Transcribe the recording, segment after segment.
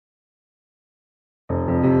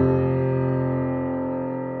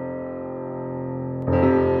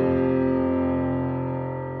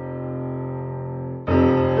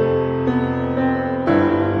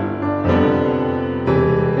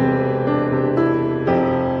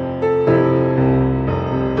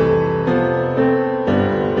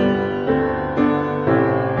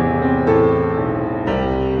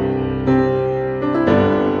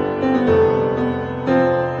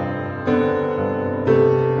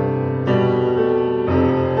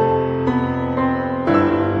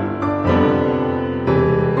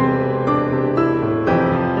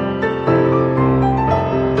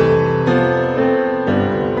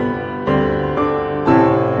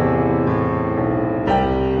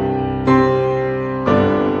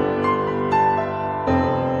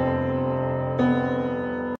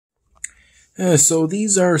So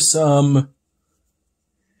these are some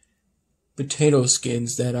potato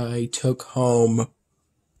skins that I took home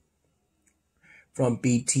from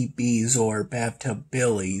BTB's or Bathtub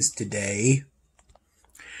Billy's today.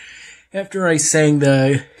 After I sang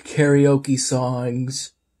the karaoke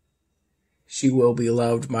songs, She Will Be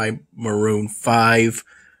Loved by Maroon 5,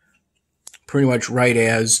 pretty much right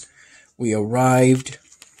as we arrived.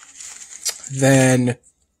 Then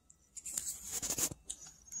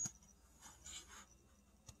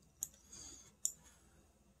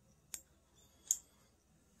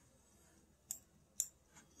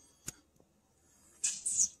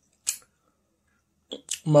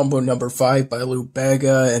Mambo Number 5 by Lou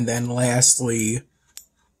Bega, and then lastly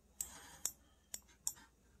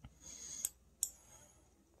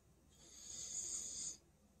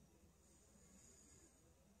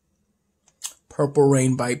Purple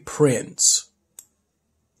Rain by Prince.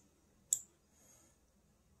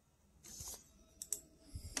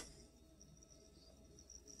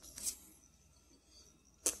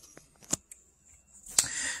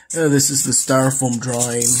 This is the styrofoam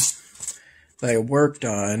drawing that I worked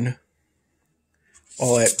on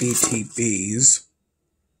all at BTB's.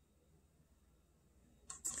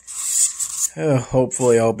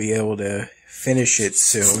 Hopefully I'll be able to finish it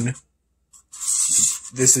soon.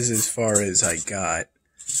 This is as far as I got.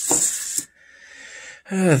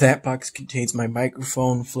 That box contains my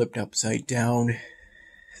microphone flipped upside down.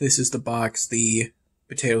 This is the box the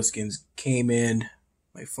potato skins came in.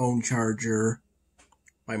 My phone charger,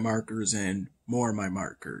 my markers, and more of my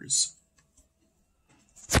markers.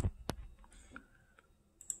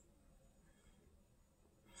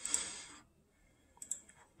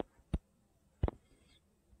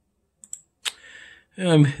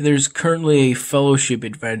 There's currently a fellowship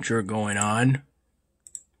adventure going on.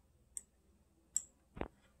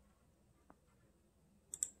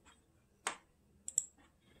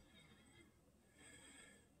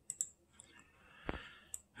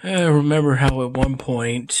 I remember how at one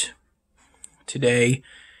point today,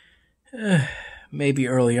 maybe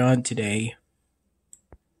early on today,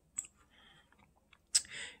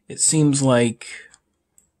 it seems like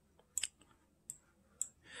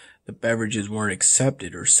the beverages weren't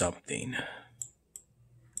accepted or something.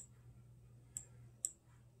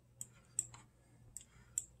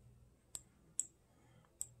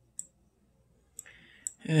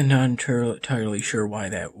 And not entirely sure why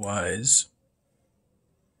that was.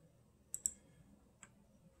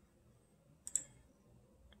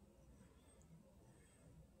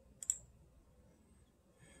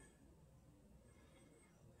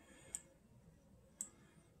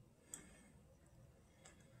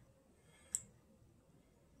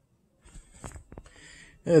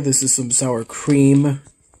 This is some sour cream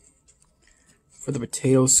for the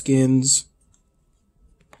potato skins.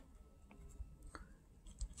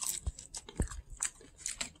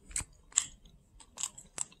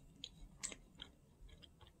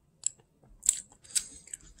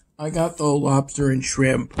 I got the lobster and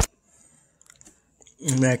shrimp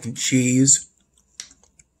and mac and cheese.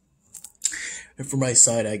 And for my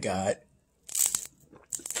side, I got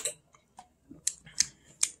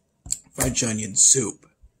French onion soup.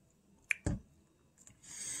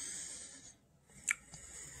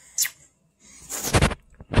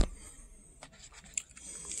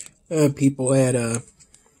 People at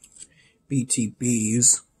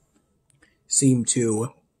BTB's seem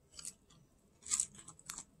to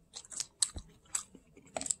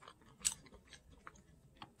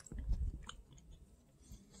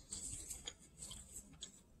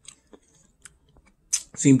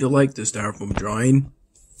like the styrofoam drawing.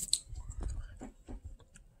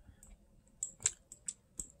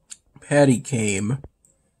 Patty came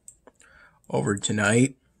over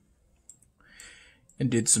tonight and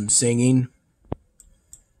did some singing.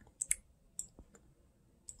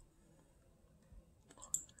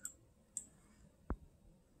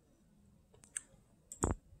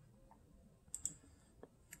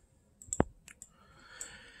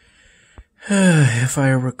 If I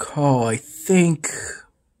recall, I think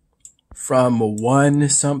from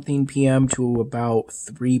 1-something p.m. to about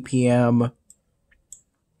 3 p.m.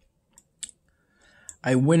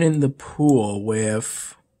 I went in the pool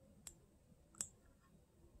with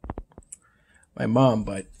my mom,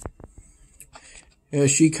 but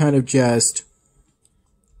she kind of just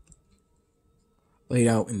laid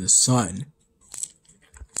out in the sun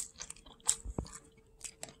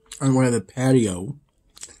on one of the patio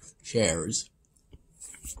chairs.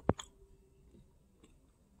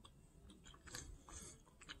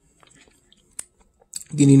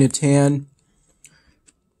 Getting a tan.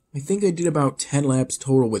 I think I did about 10 laps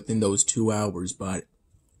total within those 2 hours, but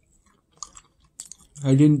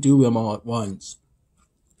I didn't do them all at once.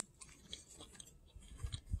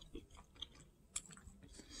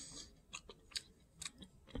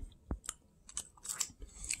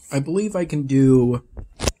 I believe I can do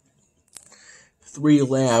 3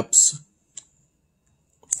 laps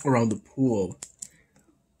around the pool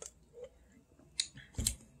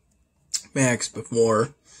max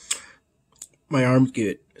before my arms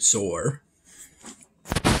get sore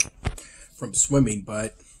from swimming,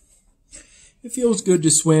 but it feels good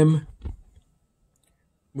to swim.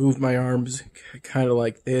 Move my arms kind of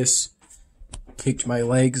like this, kicked my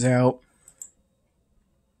legs out.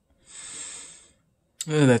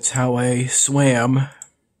 That's how I swam.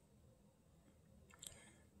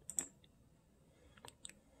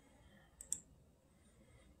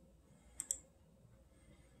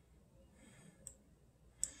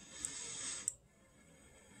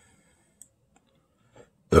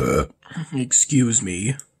 Excuse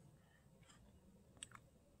me.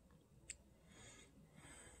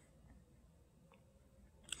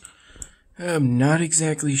 I'm not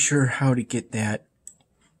exactly sure how to get that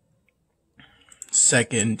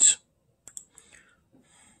second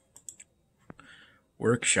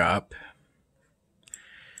workshop.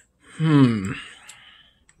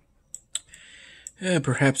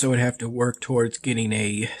 Perhaps I would have to work towards getting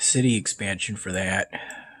a city expansion for that.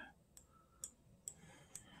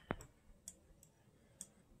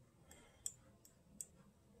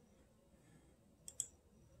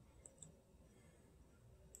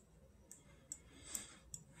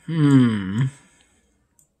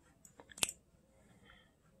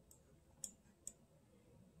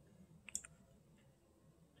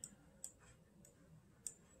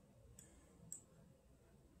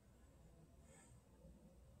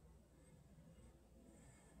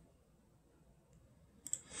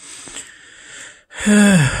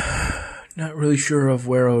 Not really sure of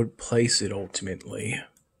where I would place it ultimately.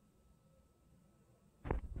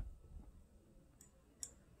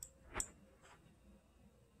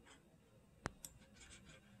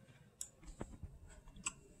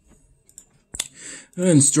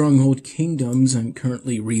 In Stronghold Kingdoms, I'm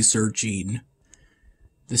currently researching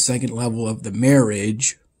the second level of the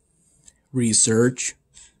marriage research.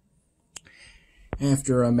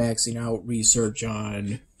 After I'm maxing out research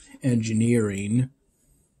on engineering,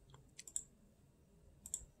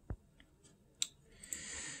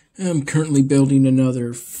 I'm currently building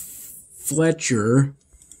another Fletcher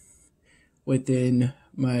within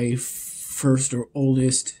my first or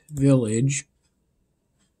oldest village.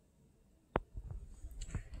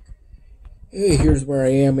 Here's where I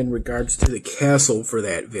am in regards to the castle for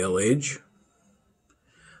that village.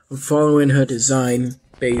 I'm following a design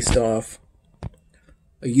based off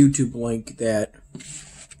a YouTube link that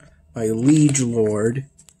my liege lord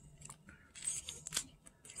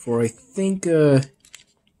for I think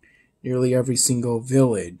nearly every single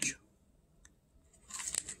village.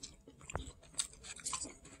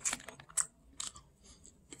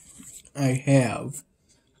 I have.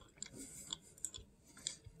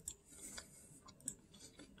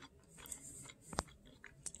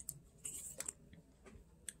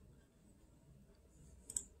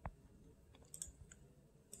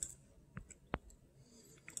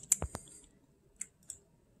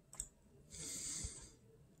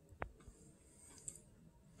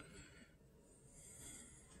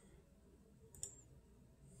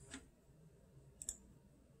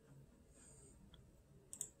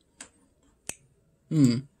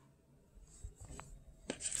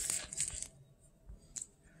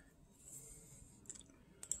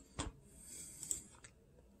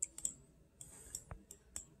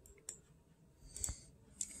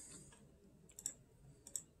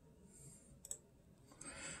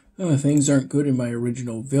 Things aren't good in my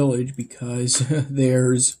original village because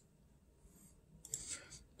there's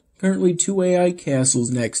currently 2 AI castles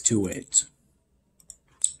next to it.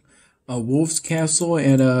 A wolf's castle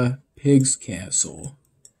and a pig's castle.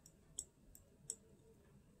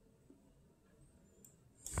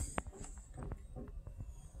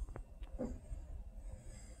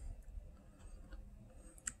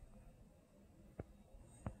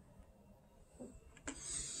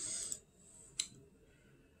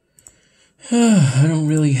 I don't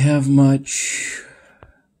really have much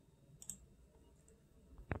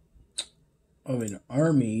of an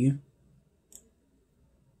army.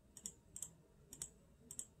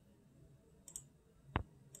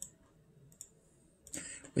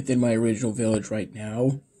 Within my original village right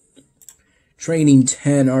now. Training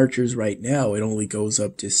 10 archers right now, it only goes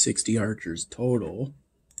up to 60 archers total.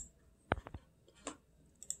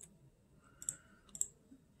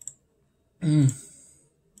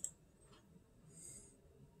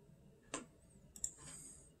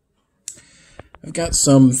 I've got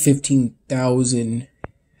some 15,000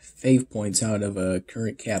 fave points out of a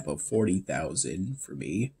current cap of 40,000 for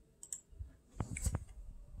me.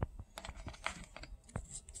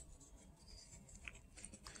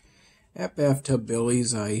 At Bathtub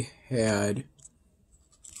Billy's, I had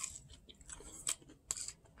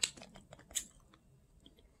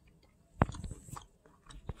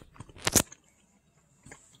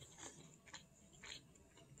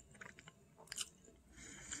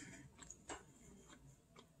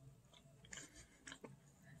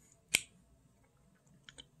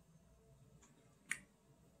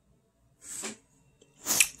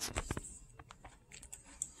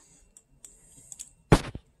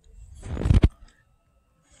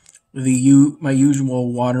my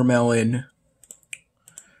usual watermelon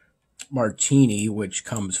martini, which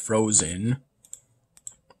comes frozen.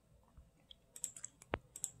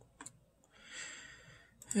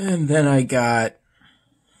 And then I got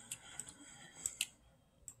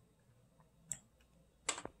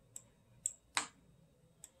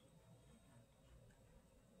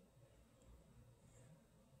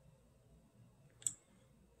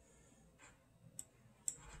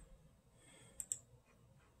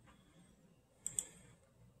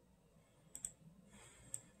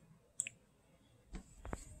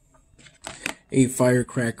a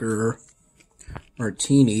firecracker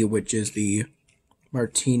martini, which is the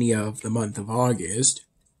martini of the month of August.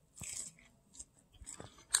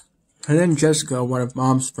 And then Jessica, one of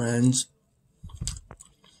Mom's friends,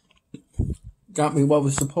 got me what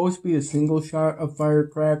was supposed to be a single shot of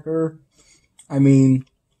firecracker. I mean,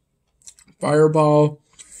 Fireball,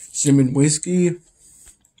 cinnamon whiskey.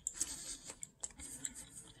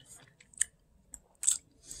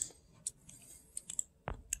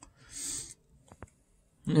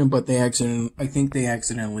 But I think they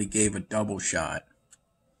accidentally gave a double shot.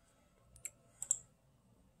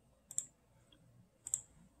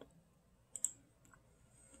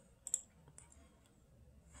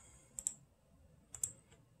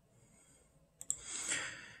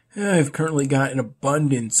 I've currently got an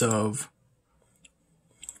abundance of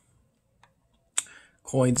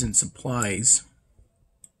coins and supplies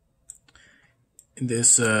in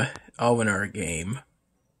this Alvenar game.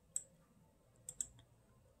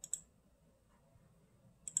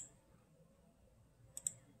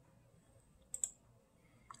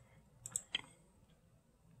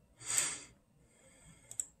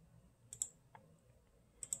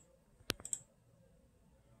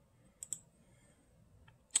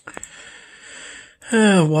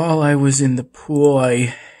 While I was in the pool,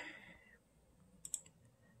 I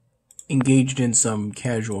engaged in some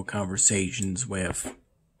casual conversations with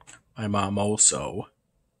my mom also.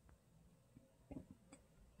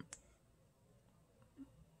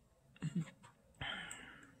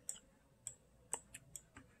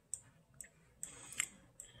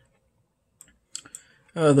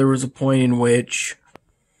 There was a point in which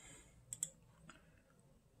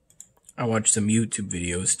I watched some YouTube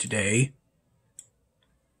videos today.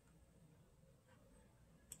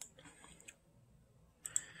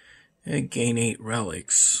 Gain 8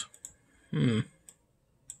 relics.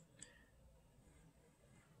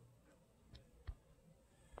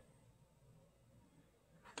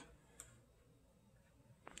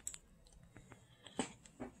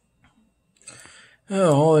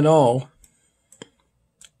 All in all,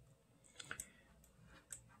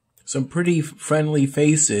 some pretty friendly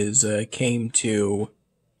faces came to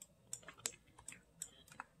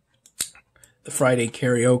the Friday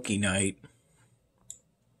karaoke night.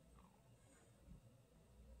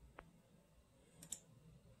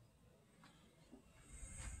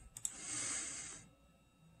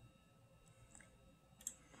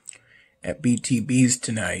 At BTB's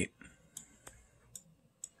tonight.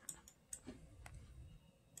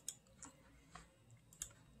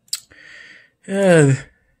 This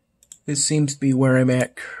seems to be where I'm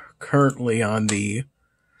at currently on the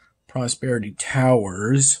Prosperity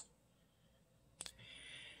Towers.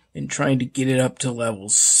 And trying to get it up to level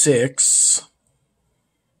 6.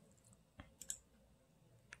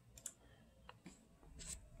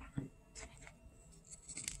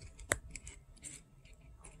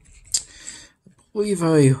 I believe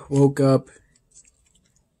I woke up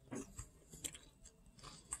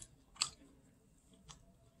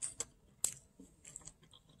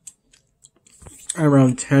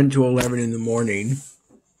around 10 to 11 in the morning.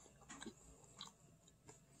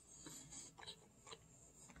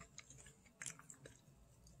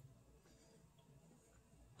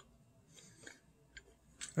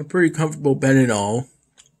 A pretty comfortable bed and all.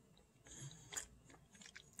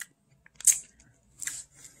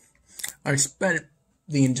 I spent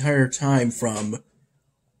the entire time from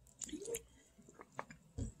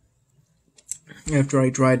after I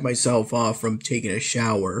dried myself off from taking a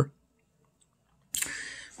shower.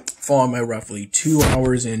 Following my roughly 2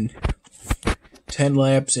 hours and 10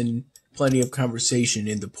 laps and plenty of conversation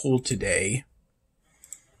in the pool today.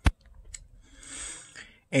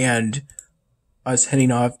 And us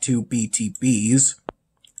heading off to BTB's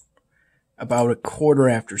about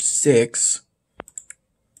 6:15.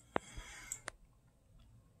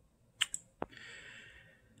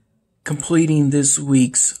 Completing this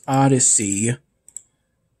week's Odyssey.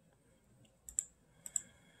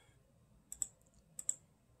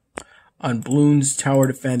 On Bloons Tower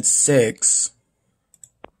Defense 6.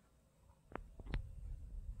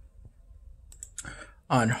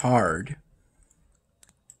 On hard.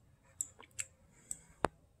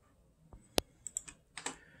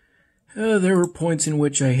 There were points in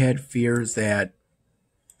which I had fears that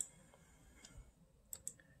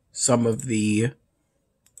some of the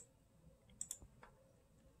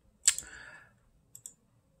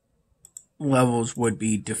levels would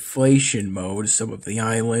be deflation mode, some of the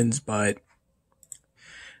islands, but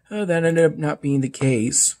that ended up not being the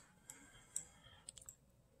case.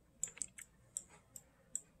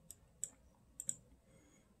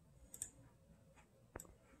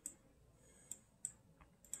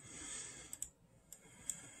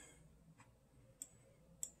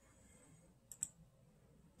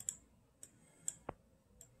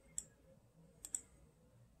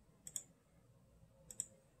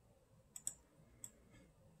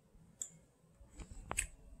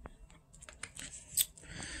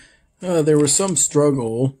 There was some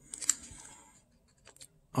struggle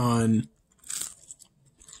on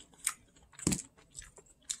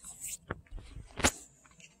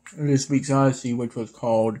this week's Odyssey, which was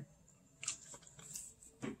called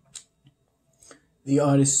the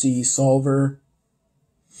Odyssey Solver,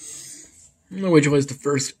 which was the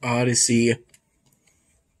first Odyssey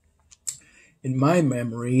in my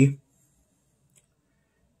memory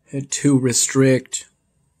to restrict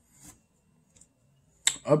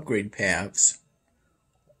upgrade paths,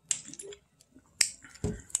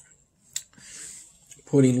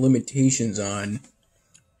 putting limitations on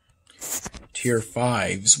tier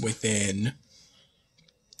 5s within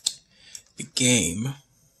the game.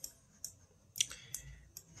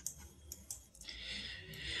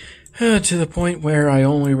 To the point where I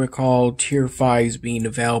only recall tier 5s being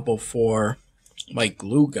available for, like,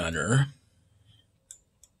 Glue Gunner.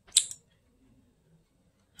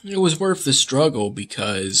 It was worth the struggle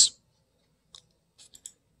because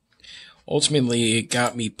ultimately it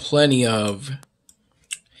got me plenty of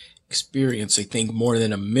experience, I think more than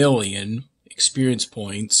 1 million experience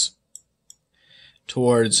points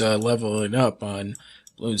towards leveling up on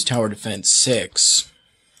Bloons Tower Defense 6.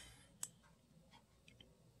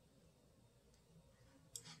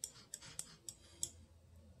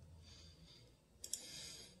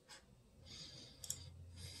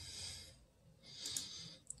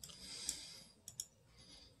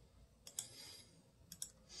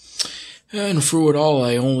 And through it all,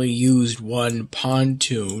 I only used one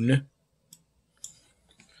pontoon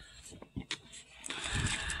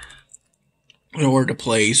in order to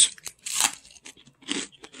place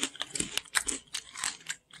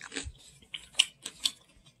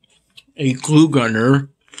a glue gunner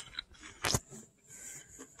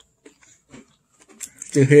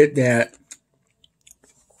to hit that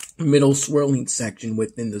middle swirling section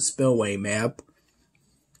within the spillway map.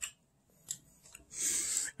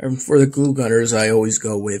 And for the glue gunners, I always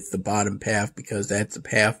go with the bottom path because that's the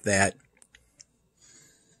path that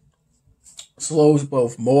slows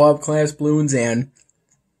both Moab class balloons and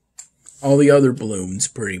all the other balloons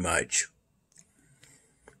pretty much.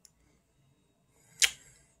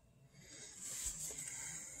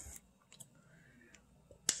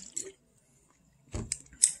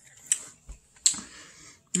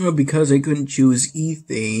 Well, because I couldn't choose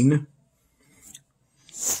ethane,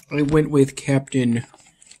 I went with Captain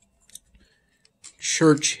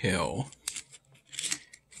Churchill.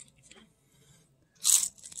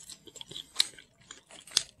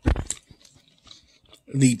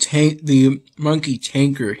 The monkey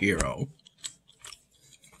tanker hero.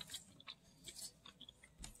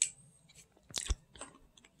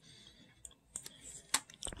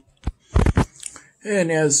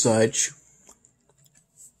 And as such,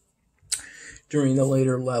 during the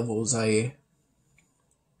later levels, I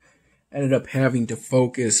ended up having to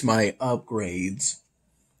focus my upgrades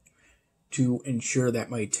to ensure that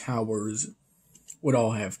my towers would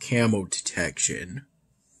all have camo detection.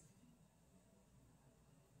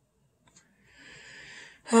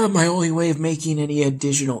 My only way of making any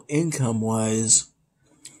additional income was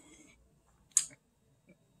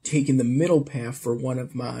taking the middle path for one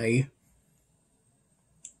of my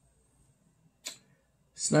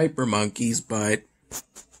sniper monkeys, but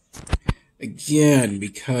again,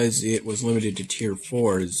 because it was limited to tier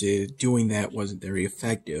 4s, doing that wasn't very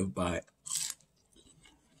effective, but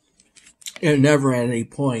it never at any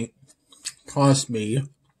point cost me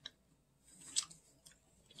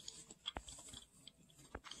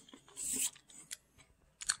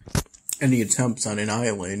any attempts on an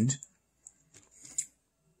island.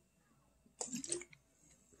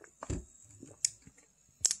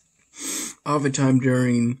 Oftentimes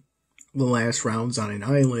during the last rounds on an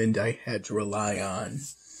island, I had to rely on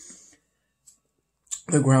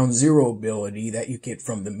the ground zero ability that you get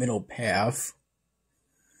from the middle path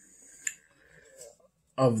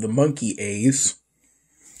of the monkey ace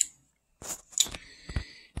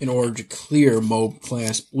in order to clear mob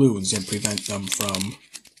class balloons and prevent them from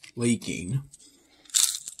leaking.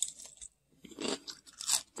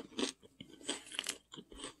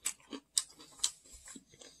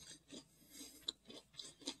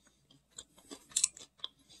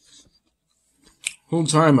 Whole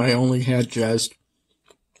time I only had just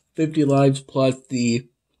 50 lives plus the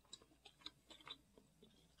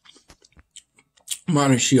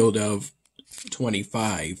mana shield of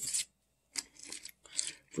 25.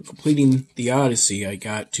 For completing the Odyssey, I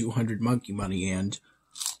got 200 monkey money, and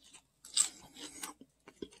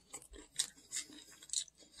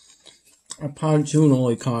a pontoon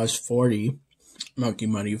only cost 40 monkey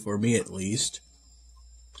money for me, at least.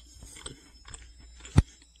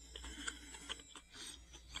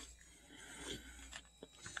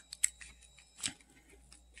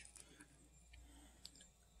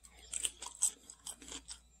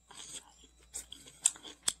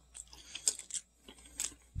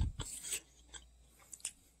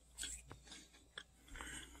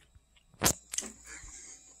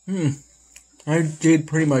 I did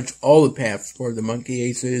pretty much all the paths for the monkey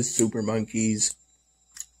aces, super monkeys,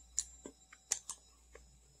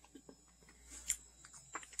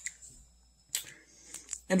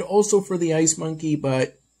 and also for the ice monkey,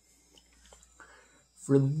 but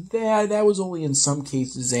for that was only in some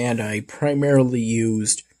cases, and I primarily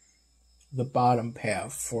used the bottom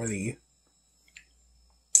path for the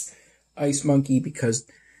ice monkey because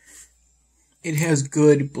it has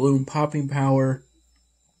good balloon popping power,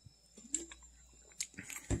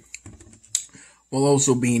 while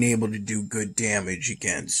also being able to do good damage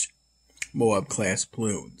against Moab class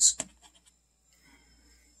balloons.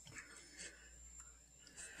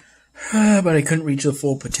 But I couldn't reach the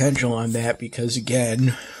full potential on that because,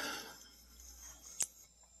 again,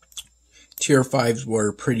 tier 5s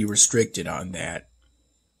were pretty restricted on that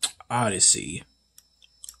Odyssey.